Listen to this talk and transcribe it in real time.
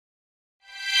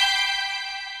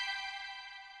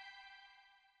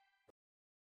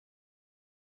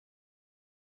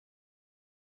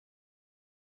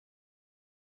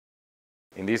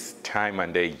in this time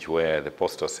and age where the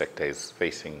postal sector is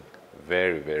facing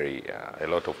a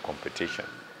lot of competition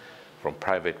from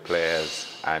private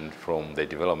players and from the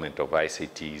development of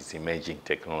ICTs, emerging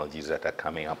technologies that are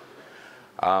coming up,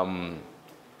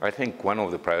 I think one of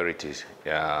the priorities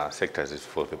sectors is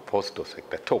for the postal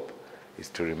sector top is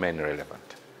to remain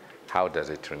relevant. How does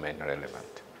it remain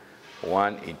relevant?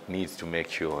 One, it needs to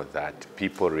make sure that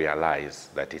people realize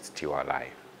that it's still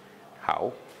alive.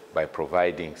 How? By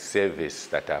providing services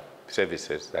that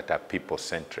are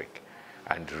people-centric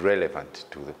and relevant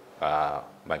to the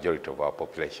majority of our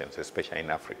populations, especially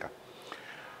in Africa.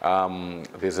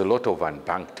 There's a lot of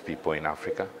unbanked people in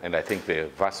Africa, and I think the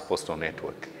vast postal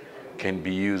network can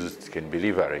be used, can be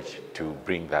leveraged to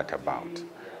bring that about.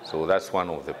 So that's one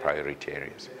of the priority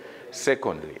areas.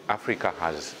 Secondly, Africa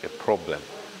has a problem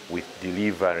with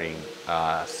delivering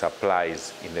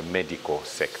supplies in the medical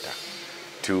sector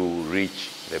to reach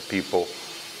the people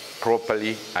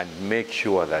properly and make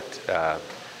sure that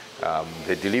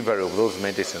the delivery of those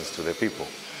medicines to the people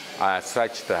are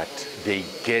such that they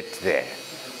get there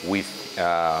with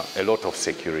a lot of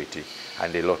security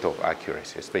and a lot of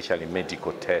accuracy, especially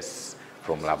medical tests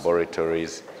from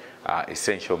laboratories,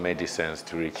 essential medicines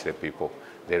to reach the people.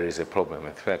 There is a problem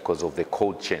because of the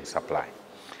cold chain supply.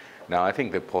 Now, I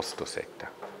think the postal sector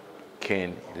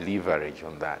can leverage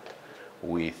on that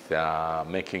with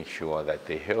making sure that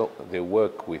they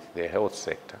work with the health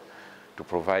sector to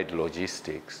provide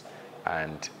logistics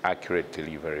and accurate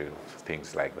delivery of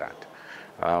things like that.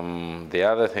 The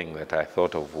other thing that I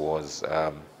thought of was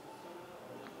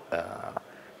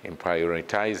in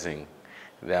prioritizing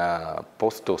the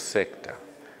postal sector,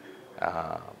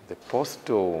 the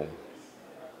postal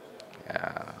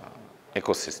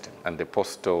ecosystem and the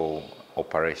postal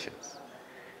operations.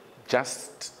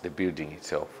 Just the building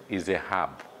itself is a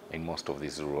hub in most of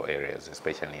these rural areas,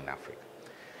 especially in Africa.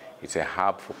 It's a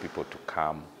hub for people to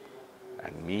come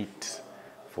and meet,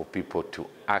 for people to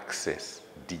access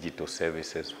digital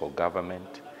services for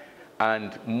government,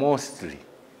 and mostly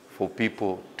for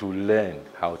people to learn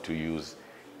how to use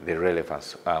the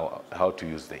relevance, how to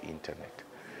use the internet.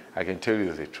 I can tell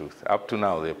you the truth. Up to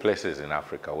now, there are places in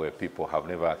Africa where people have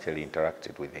never actually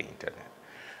interacted with the internet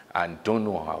and don't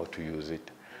know how to use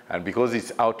it. And because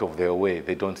it's out of their way,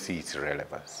 they don't see its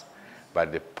relevance.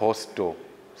 But the postal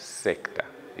sector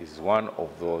is one of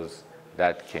those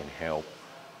that can help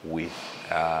with,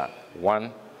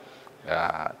 one,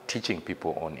 teaching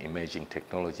people on emerging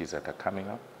technologies that are coming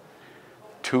up.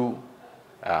 Two,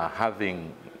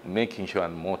 making sure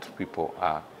most people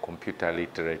are computer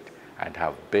literate and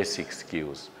have basic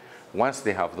skills. Once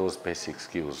they have those basic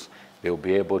skills, they'll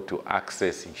be able to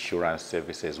access insurance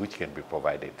services, which can be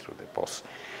provided through the post.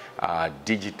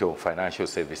 Digital financial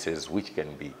services, which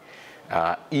can be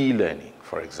e-learning,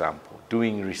 for example,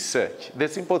 doing research. The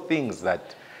simple things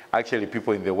that actually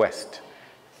people in the West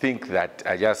think that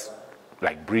are just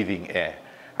like breathing air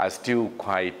are still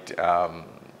quite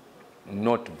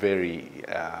not very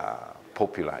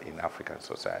popular in African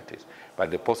societies.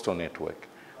 But the postal network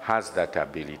has that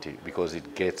ability because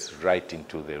it gets right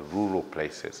into the rural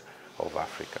places of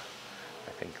Africa.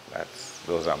 I think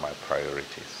those are my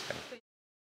priorities. Thank you.